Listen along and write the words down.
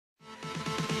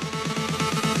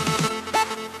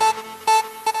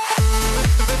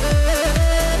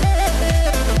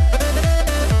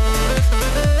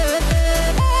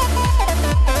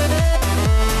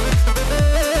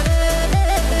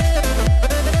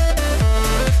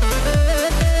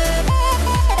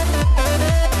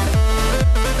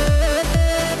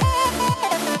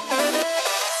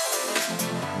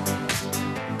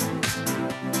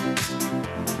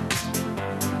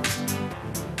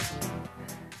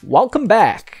Welcome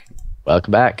back.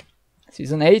 Welcome back.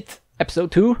 Season 8,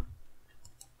 episode 2.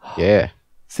 Yeah.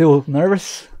 Still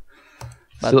nervous.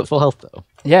 Still at full health though.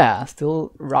 Yeah,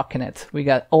 still rocking it. We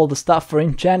got all the stuff for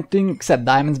enchanting, except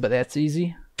diamonds, but that's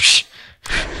easy.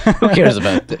 Who cares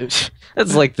about this?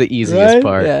 That's like the easiest Right?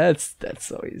 part. Yeah, that's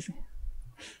so easy.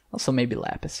 Also maybe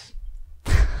lapis.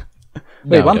 No,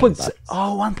 Wait, 1.7. lapis.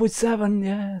 Oh, 1.7,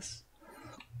 yes.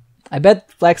 I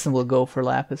bet Flaxen will go for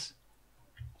lapis.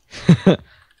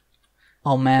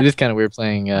 Oh man. It is kind of weird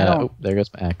playing. don't- Oh, there goes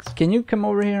my axe. Can you come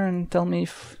over here and tell me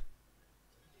if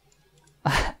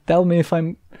tell me if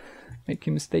I'm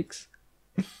making mistakes?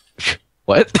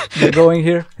 What? They're going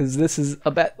here because this is a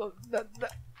bad.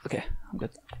 Okay, I'm good.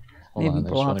 Hold on, I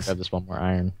just want blocks. to grab this one more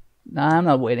iron. Nah, I'm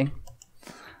not waiting.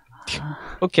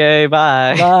 Okay,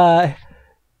 bye. Bye.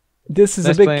 This is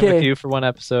Nice a big playing with cave. you for one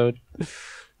episode.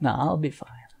 Nah, I'll be fine.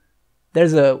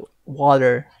 There's a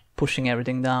water pushing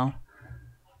everything down.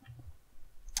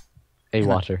 A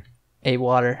water. A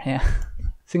water, yeah,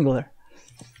 singular.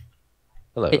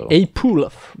 Hello. A pool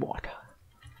of water.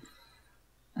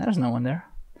 There's no one there.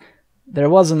 There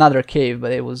was another cave,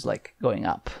 but it was like going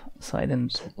up, so I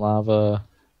didn't. Lava.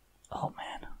 Oh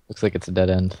man. Looks like it's a dead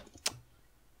end.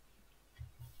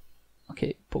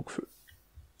 Okay, poke through.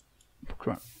 Poke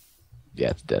run. Yeah,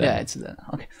 it's a dead Yeah, end. it's that.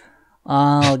 Okay.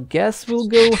 I guess we'll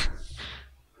go.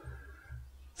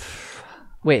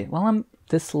 Wait, while I'm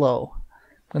this low,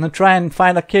 I'm gonna try and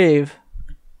find a cave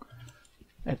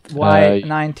at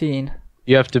Y19.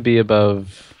 You have to be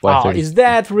above Oh, Y30. is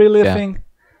that really a Yeah. thing?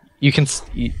 You can.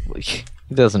 It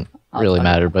doesn't really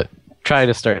matter, but try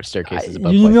to start staircases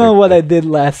above You know Y30. what I did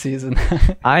last season.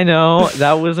 I know,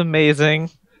 that was amazing.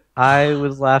 I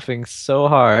was laughing so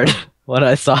hard when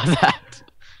I saw that.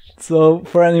 So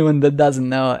for anyone that doesn't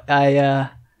know, I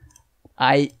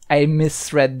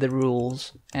misread the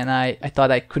rules and I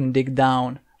thought I couldn't dig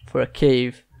down for a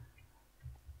cave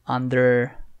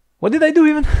under. What did I do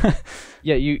even?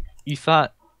 Yeah, you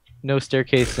thought no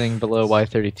staircasing below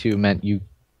Y32 meant you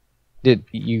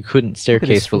couldn't staircase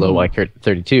this below room.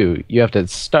 Y32. You have to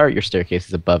start your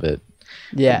staircases above it.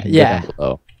 Yeah, You can go down yeah.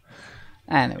 below.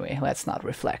 Anyway, let's not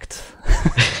reflect.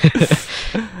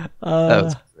 That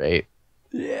was great.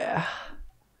 Yeah.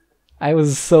 I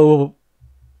was so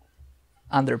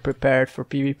underprepared for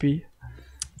PvP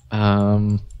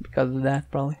because of that,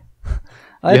 probably.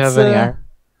 You have any iron?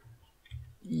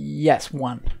 Yes,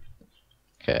 one.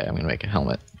 Okay, I'm gonna make a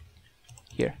helmet.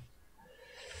 Here.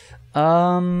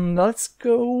 Let's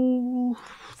go.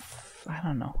 I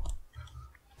don't know.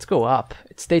 Let's go up.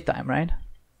 It's daytime, right?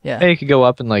 Yeah. Hey, you could go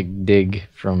up and like dig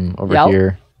from over Yeah.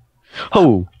 here.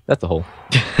 Oh, that's a hole.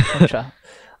 Gotcha.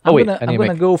 Oh, wait, I I'm need to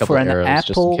gonna make go a couple for an arrows just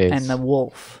in apple case. and a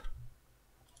wolf.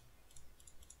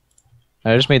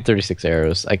 I just made 36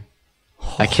 arrows.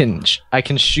 I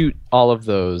can shoot all of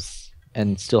those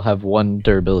and still have one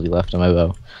durability left on my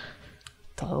bow.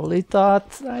 Totally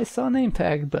thought I saw a name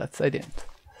tag, but I didn't.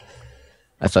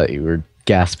 I thought you were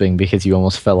gasping because you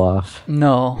almost fell off.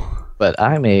 No. But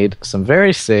I made some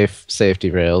very safe safety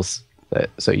rails,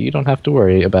 so you don't have to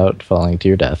worry about falling to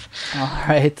your death.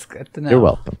 Alright, good to know. You're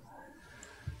welcome.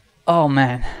 Oh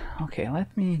man. Okay,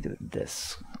 let me do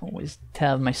this. Always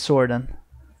have my sword on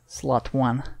slot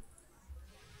 1.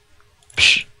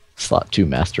 Psh, slot 2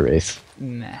 master race.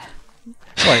 Nah.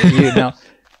 What are you know?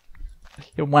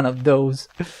 You're one of those.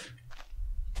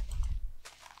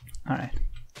 Alright.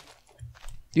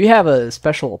 Do you have a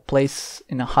special place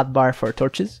in a hotbar for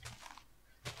torches?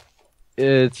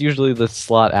 It's usually the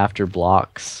slot after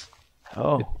blocks.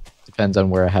 Oh. Depends on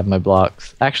where I have my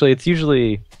blocks. Actually, it's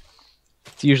usually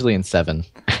in 7.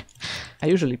 I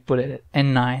usually put it at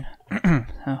N9.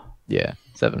 Oh. Yeah,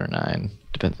 7 or 9.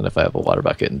 Depends on if I have a water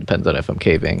bucket, and depends on if I'm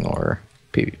caving or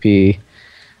PvP.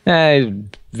 I'm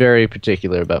very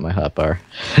particular about my hotbar.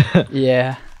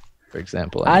 Yeah. For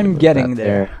example, I'm I'm gonna move getting that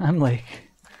there. I'm like,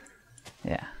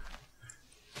 yeah.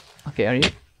 Okay, are you?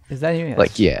 Is that you? Yes.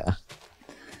 Like, yeah.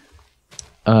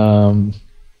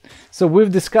 So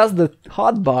we've discussed the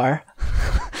hotbar.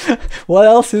 What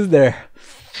else is there?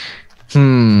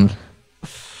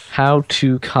 How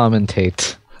to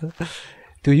commentate?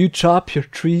 Do you chop your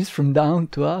trees from down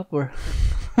to up, or?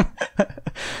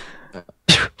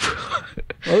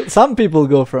 Well, some people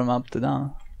go from up to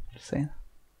down. Just saying.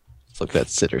 It's like that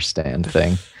sit or stand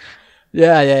thing.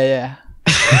 Yeah, yeah,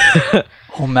 yeah.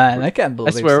 Oh man, I can't I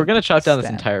believe. swear, we're gonna some chop down this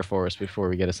stand. entire forest before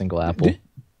we get a single apple. Do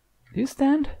you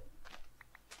stand?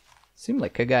 Seem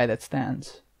like a guy that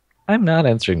stands. I'm not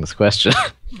answering this question.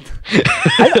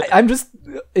 I'm just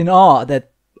in awe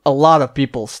that a lot of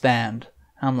people stand.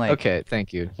 I'm like, Okay,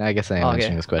 thank you. I guess I am Okay.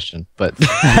 answering this question, but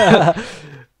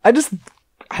I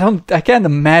I can't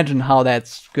imagine how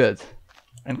that's good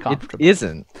and comfortable. It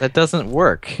isn't. That doesn't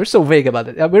work. We're so vague about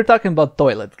it. We're talking about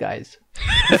toilet, guys.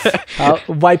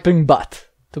 Wiping butt,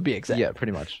 to be exact. Yeah,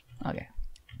 pretty much. Okay.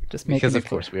 Just making Because it of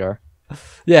clear. course we are.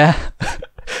 Yeah.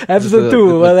 Episode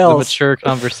 2, what the else? mature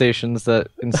conversations that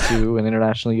ensue in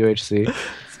international UHC.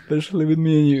 Especially with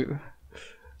me and you.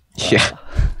 Yeah.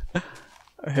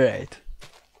 Alright.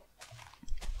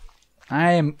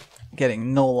 I am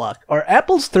getting no luck. Are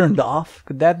apples turned off?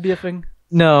 Could that be a thing?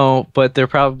 No, but they're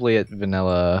probably at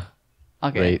vanilla.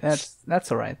 Okay, rates.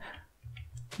 that's alright.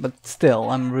 But still,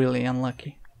 I'm really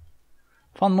unlucky.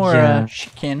 Found more Yeah.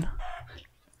 chicken.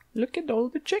 Look at all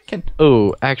the chicken.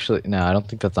 Oh, actually, no, I don't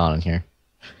think that's on in here.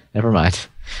 Never mind.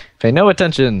 Pay no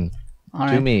attention All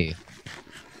to right. me.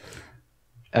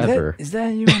 Ever. Is that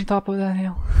you on top of that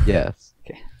hill? Yes.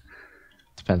 Okay.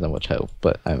 Depends on which hill,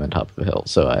 but I'm on top of a hill,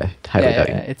 so I highly doubt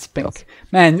you. It's pink.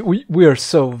 Man, we are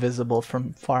so visible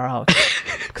from far out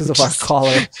because of our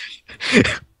collar.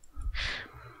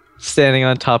 Standing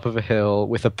on top of a hill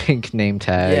with a pink name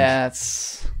tag. Yeah,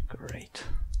 that's great.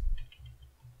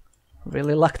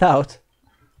 Really lucked out.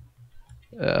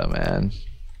 Oh, man.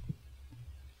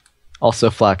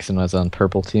 Also, Flaxen was on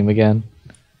purple team again.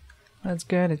 Let's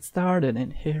get it started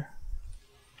in here.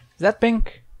 Is that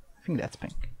pink? I think that's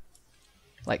pink.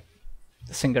 Like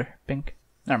the singer pink.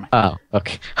 Never mind. Oh,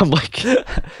 okay. I'm like,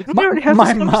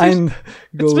 my mind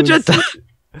goes. It's magenta.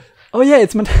 Oh yeah,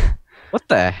 it's magenta. What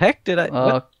the heck did I?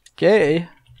 what? Okay.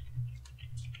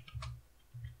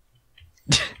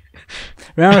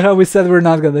 Remember how we said we're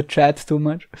not gonna chat too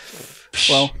much?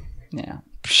 Well, yeah.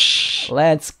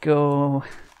 Let's go.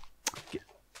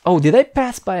 Oh, did I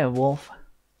pass by a wolf?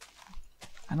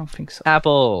 I don't think so.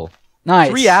 Apple. Nice.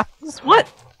 3 apples? What?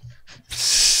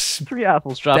 3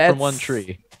 apples dropped from one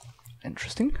tree.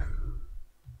 Interesting.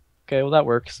 Okay, well that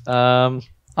works. All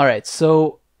right,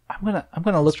 so I'm gonna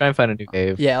Let's look. try and find a new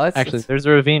cave. Yeah, let's. Actually, there's a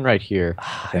ravine right here.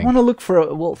 I want to look for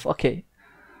a wolf. Okay.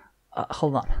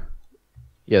 Hold on.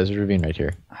 Yeah, there's a ravine right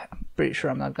here. I'm pretty sure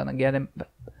I'm not gonna get him,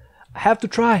 but I have to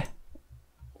try.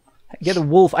 Get a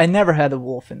wolf. I never had a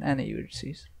wolf in any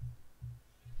UHCs.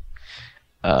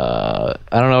 I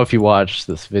don't know if you watched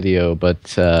this video,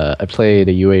 but I played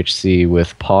a UHC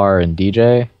with Par and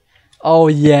DJ. Oh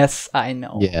yes, I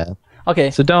know. Yeah.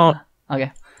 Okay. So don't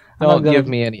Okay. give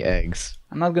me any eggs.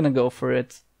 I'm not gonna go for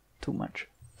it too much.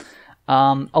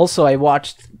 Also, I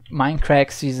watched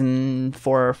Mindcrack season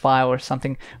 4 or 5 or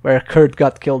something where Kurt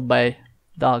got killed by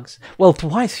dogs. Well,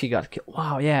 twice he got killed.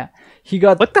 Wow, yeah. He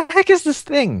got. What the heck is this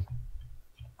thing?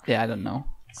 Yeah, I don't know.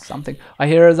 Something. I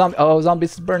hear a zombie. Oh,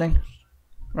 zombies burning.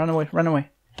 Run away, run away.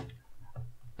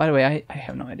 By the way, I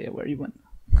have no idea where you went.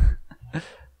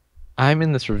 I'm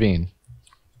in this ravine.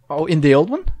 Oh, in the old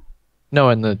one? No,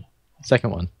 in the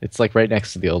second one. It's like right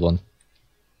next to the old one.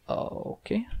 Oh,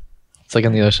 okay. It's like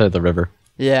on the other side of the river.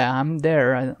 Yeah, I'm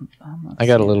there. I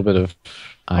got a little bit of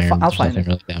iron. I'll There's find nothing it.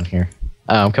 really down here.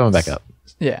 I'm coming back up.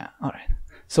 Yeah, alright.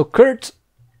 So Kurt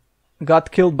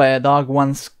got killed by a dog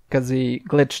once because he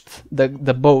glitched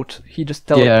the boat. He just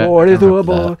teleported to a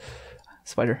boat.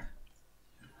 Spider.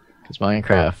 Because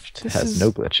Minecraft This has is-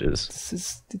 no glitches.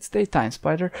 It's daytime,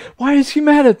 Spider. Why is he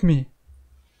mad at me?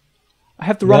 I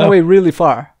have to run No. away really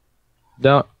far.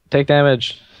 Don't take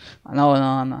damage. No,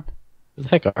 I'm not. Where the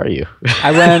heck are you?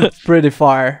 I went pretty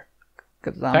far.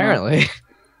 'Cause Apparently.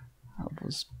 I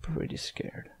was pretty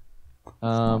scared.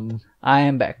 I I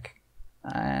am back.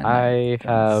 And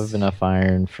have enough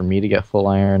iron for me to get full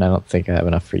iron. I don't think I have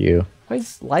enough for you. Why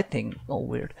is lighting all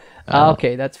weird?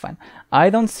 Okay, that's fine. I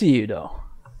don't see you though.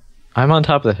 I'm on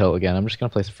top of the hill again. I'm just going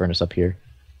to place a furnace up here.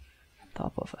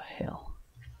 Top of a hill.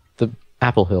 The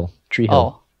apple hill. Tree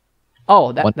hill.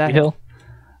 Oh, that One that tree hill.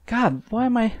 God, why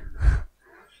am I?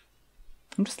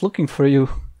 I'm just looking for you.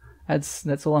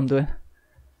 That's all I'm doing.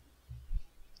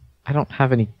 I don't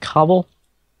have any cobble.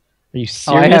 Are you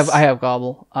Oh, I serious? have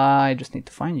gobble. I just need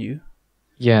to find you.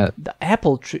 Yeah. The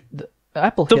apple tree. The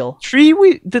apple The hill. tree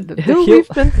the hill we've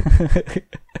been.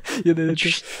 You did it.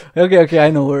 Too. Okay. I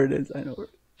know where it is.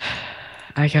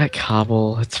 I got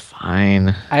cobble. It's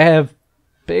fine. I have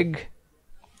big.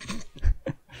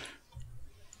 I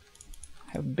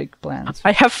have big plans.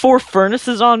 I have 4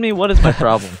 furnaces on me. What is my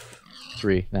problem?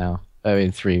 3 now. I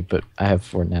mean 3, but I have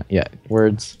 4 now. Yeah.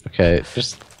 Words. Okay.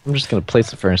 I'm just gonna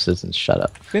place the furnaces and shut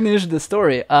up. Finish the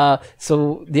story.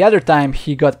 So the other time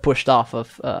he got pushed off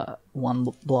of one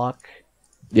block.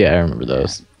 Yeah, I remember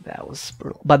those. That was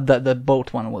brutal. But the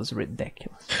boat one was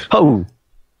ridiculous. Oh,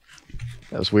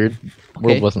 that was weird. Okay.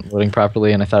 World wasn't loading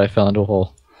properly, and I thought I fell into a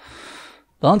hole.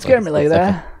 Don't scare me like One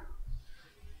that.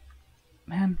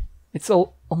 Man, it's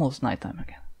almost nighttime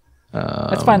again.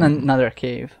 Let's find another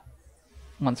cave.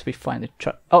 Once we find it.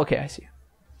 Oh, okay, I see.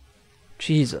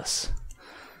 Jesus.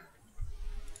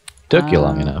 Took you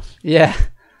long enough. Yeah,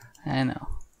 I know.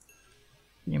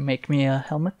 You make me a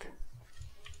helmet?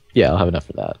 Yeah, I'll have enough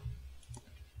for that.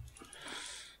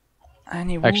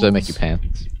 Any Actually, I'll make you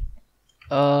pants.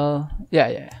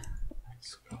 Yeah.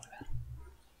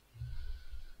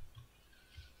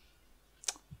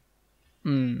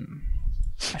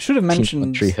 I should have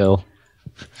mentioned Tree Hill.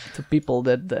 to people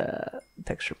that the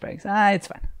texture packs. It's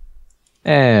fine.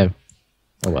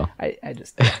 Oh well. I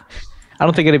just. I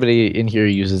don't think anybody in here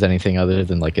uses anything other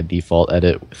than like a default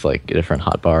edit with like a different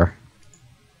hotbar.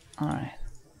 All right.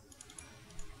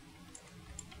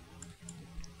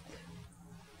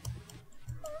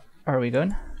 Are we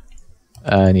good?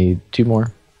 I need 2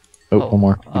 more. Oh, 1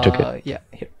 more. You took it. Yeah,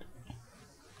 here.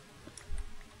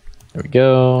 There we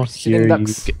go. Here you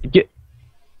get.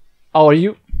 Oh, are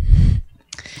you?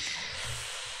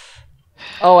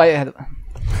 Oh, I had.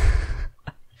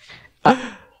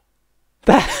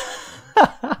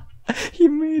 He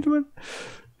made one,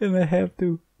 and I have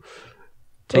to.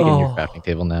 Taking your crafting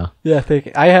table now. Yeah, take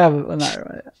it. I have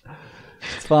another one.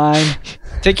 It's fine.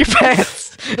 Take your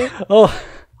pants. Oh.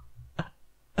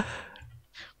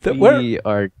 We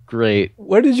are great.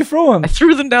 Where did you throw them? I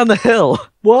threw them down the hill.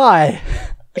 Why?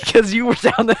 Because you were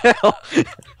down the hill.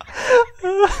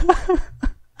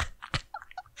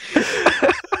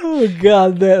 Oh,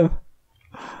 god damn.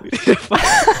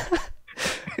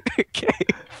 Okay.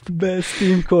 Best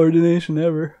team coordination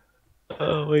ever.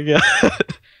 Oh my god.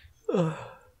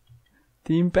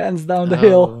 Team pants down the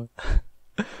hill.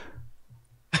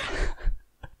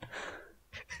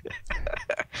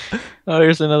 Oh,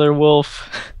 here's another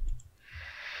wolf.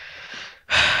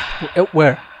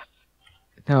 Where?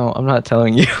 No, I'm not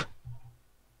telling you.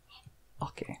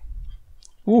 Okay.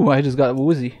 Ooh, I just got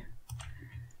woozy.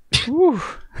 Ooh.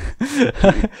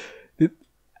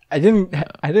 I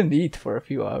didn't eat for a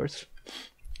few hours.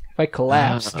 If I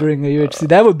collapse during a UHC,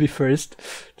 that would be first.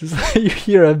 Just like you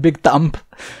hear a big thump,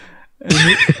 and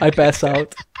I pass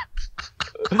out.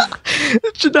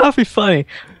 It should not be funny.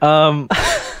 Are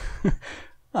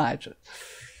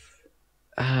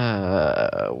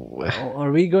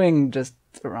we going just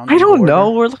around? I don't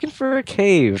know. We're looking for a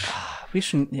cave. We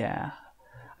shouldn't. Yeah.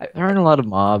 There aren't a lot of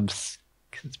mobs.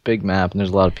 'Cause it's a big map and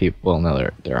there's a lot of people. Well, no,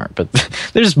 there aren't, but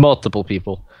there's multiple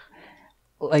people.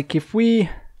 Like if we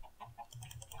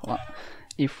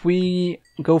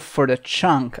go for the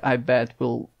chunk, I bet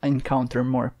we'll encounter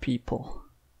more people.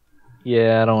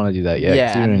 Yeah, I don't want to do that yet.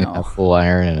 Yeah, you don't no. have full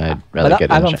iron, and I'd rather get.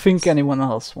 I don't think anyone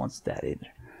else wants that either.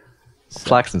 So.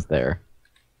 Flaxen's there.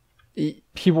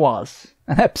 He was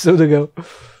an episode ago.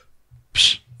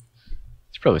 Psh.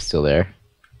 He's probably still there.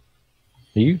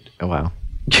 Are you? Oh wow.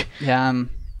 Yeah, I'm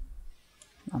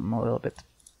a little bit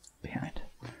behind.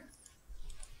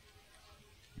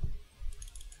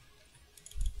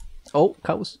 Oh,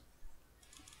 cows.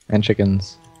 And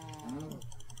chickens.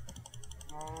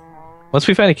 Once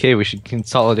we find a cave, we should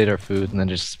consolidate our food and then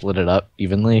just split it up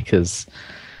evenly, because...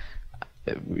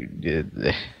 I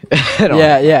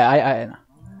know.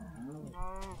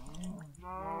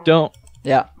 Don't.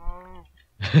 Yeah.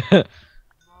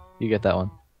 You get that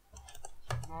one.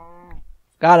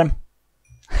 Got him.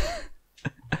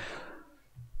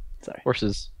 Sorry.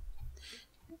 Horses.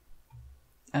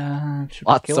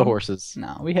 Lots of horses.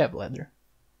 No, we have leather.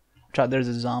 Try, there's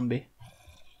a zombie.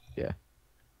 Yeah.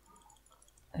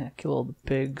 Yeah, kill all the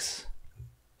pigs.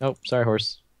 Nope, sorry,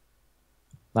 horse.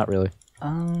 Not really.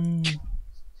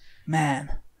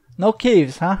 Man, no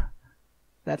caves, huh?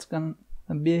 That's gonna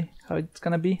be how it's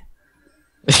gonna be.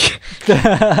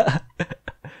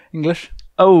 English.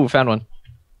 Oh, found one.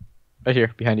 Right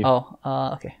here, behind you. Oh,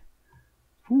 okay.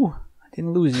 Ooh, I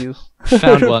didn't lose you.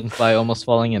 Found one by almost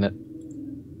falling in it.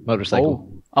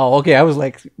 Motorcycle. Oh, okay. I was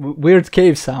like, weird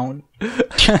cave sound.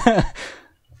 Oh,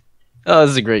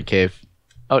 this is a great cave.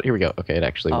 Oh, here we go. Okay, it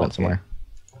actually went somewhere.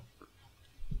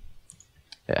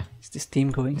 Yeah. Is this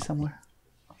team going somewhere?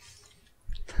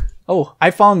 Oh, I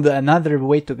found another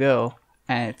way to go,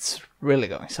 and it's really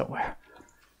going somewhere.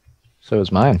 So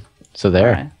is mine. So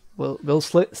there. Right. We'll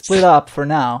split up for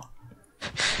now.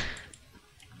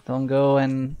 Don't go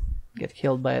and get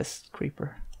killed by a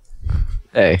creeper.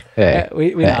 Hey.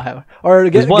 We now have. Or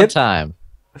There's one time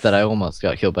that I almost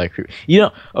got killed by a creeper. You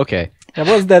know, okay. That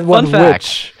was that one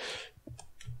fact.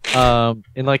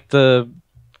 In like the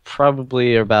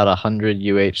probably about 100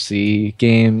 UHC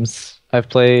games I've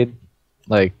played,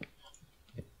 like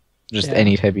just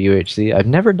any type of UHC, I've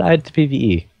never died to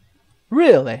PvE.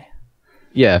 Really?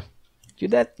 Yeah.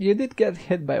 You did get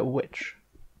hit by a witch.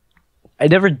 I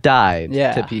never died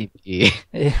Yeah. to PvP.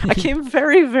 I came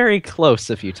very, very close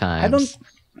a few times.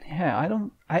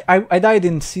 I died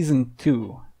in season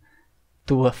 2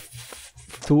 to a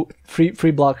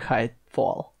three block height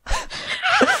fall.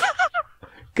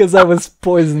 Because I was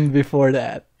poisoned before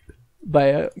that by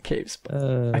a cave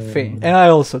spot. I fainted. And I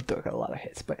also took a lot of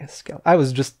hits by a skeleton. I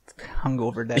was just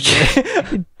hungover that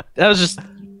day. That was just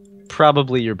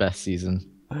probably your best season.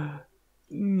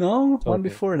 No, one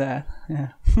before that. Yeah.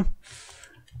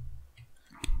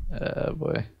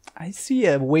 Boy. I see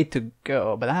a way to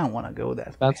go, but I don't want to go that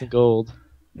way. That's a gold.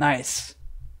 Nice.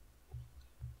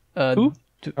 Who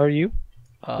are you?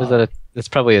 Is that that's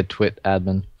probably a Twit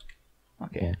admin.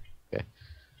 Okay. Yeah. Okay.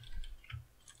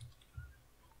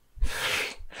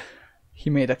 He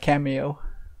made a cameo.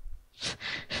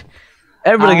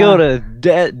 Everybody go to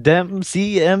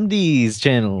DemCMD's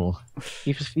channel.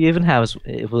 He even has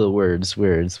words.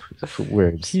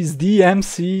 He's the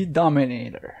MC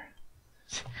Dominator.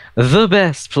 The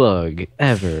best plug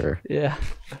ever. Yeah.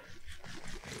 Do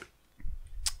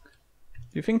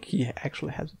you think he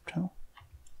actually has a channel?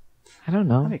 I don't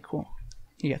know. That'd be cool.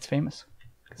 He gets famous.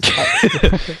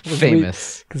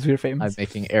 Famous. Because we're famous. I'm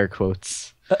making air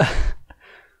quotes.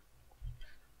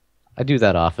 I do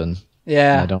that often.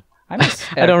 Yeah. I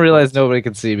don't realize nobody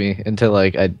can see me until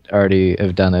like I already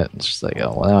have done it. It's just like,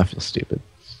 oh, well, now I feel stupid.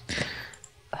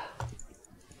 I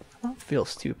don't feel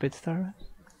stupid, Star.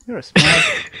 You're a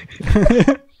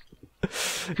smart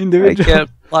individual. I can't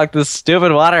block this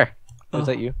stupid water. Was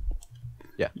that you?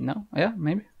 Yeah. No? Yeah,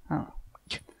 maybe. I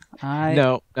don't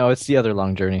know. No, it's the other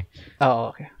long journey. Oh,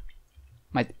 okay.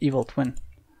 My evil twin.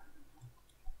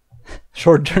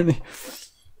 Short journey.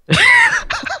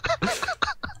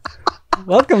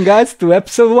 Welcome, guys, to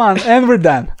episode 1, and we're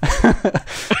done.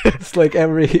 It's like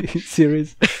every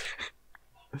series.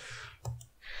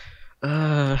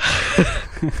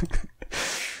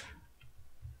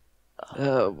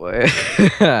 Oh boy.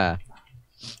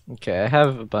 Okay, I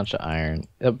have a bunch of iron.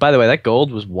 By the way, that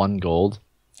gold was 1 gold.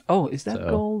 Oh, is that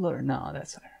gold or no?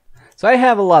 That's iron. So I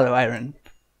have a lot of iron.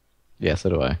 Yeah, so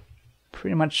do I.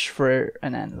 Pretty much for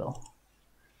an anvil.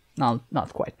 No,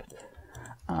 not quite, but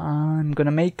I'm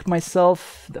gonna make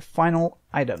myself the final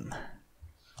item.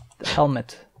 The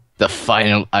helmet. The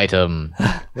final item.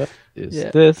 What is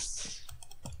this?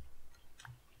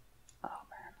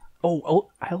 Oh,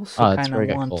 I also kind of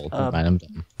want a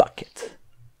bucket.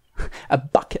 A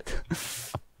bucket. A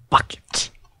bucket.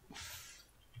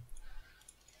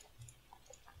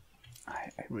 I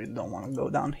really don't want to go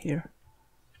down here.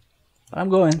 But I'm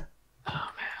going. Oh,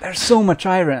 man. There's so much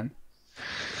iron.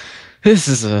 This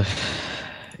is a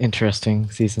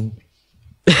interesting season.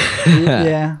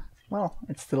 Yeah. Well,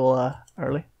 it's still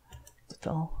early to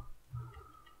tell.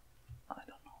 I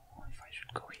don't know if I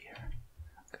should go here.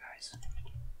 Guys.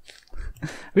 I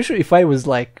wish if I was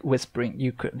like whispering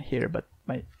you couldn't hear, but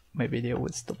my video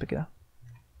would still pick it up.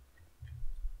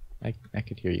 I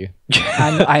could hear you.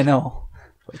 I know.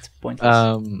 It's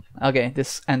pointless. Okay,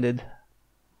 this ended.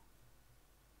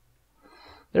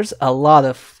 There's a lot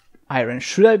of iron.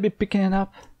 Should I be picking it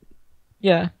up?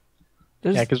 Yeah.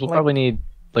 Yeah, because we'll probably need,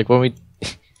 like, when we,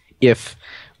 if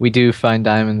we do find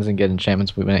diamonds and get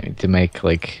enchantments, we might need to make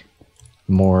like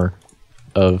more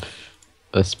of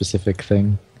a specific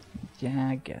thing. Yeah,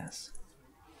 I guess.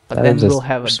 But then we'll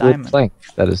have a diamond. Plank.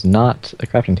 That is not a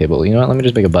crafting table. You know what? Let me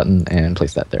just make a button and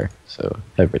place that there. So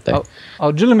everything.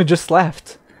 Oh, Julemy just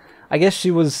left. I guess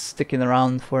she was sticking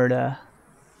around for the.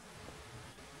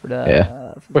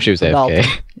 Yeah. Or she was AFK. Dalton.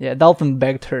 Yeah, Dalton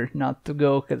begged her not to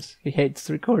go because he hates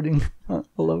recording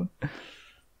alone.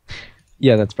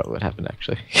 Yeah, that's probably what happened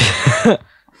actually.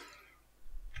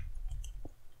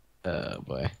 Oh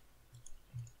boy.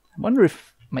 I wonder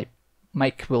if my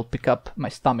mic will pick up my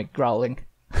stomach growling.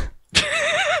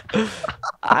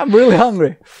 I'm really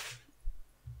hungry.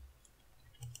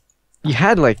 You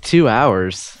had like 2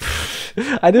 hours.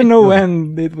 I didn't know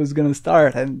when it was gonna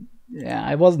start, and yeah,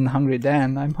 I wasn't hungry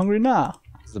then. I'm hungry now.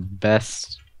 It's the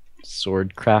best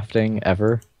sword crafting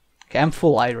ever. Okay, I'm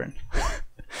full iron.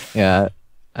 Yeah,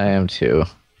 I am too.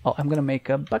 Oh, I'm gonna make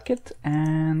a bucket,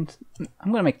 and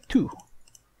I'm gonna make 2.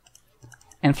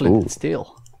 And flint and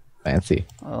steel. Fancy.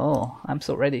 Oh, I'm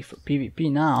so ready for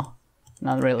PvP now.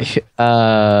 Not really.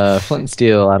 Flint and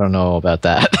steel, I don't know about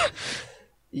that.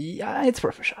 Yeah, it's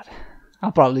worth a shot.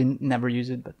 I'll probably never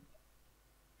use it, but...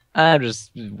 I'm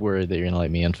just worried that you're gonna light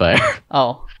me on fire.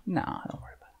 Oh, no, don't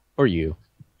worry about it. Or you.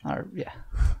 Or, yeah.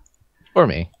 Or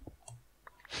me.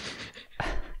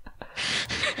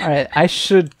 Alright, I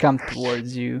should come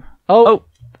towards you. Oh,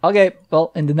 okay,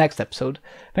 well, in the next episode.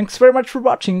 Thanks very much for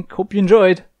watching. Hope you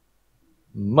enjoyed.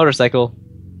 Motorcycle.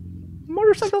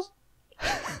 Motorcycles.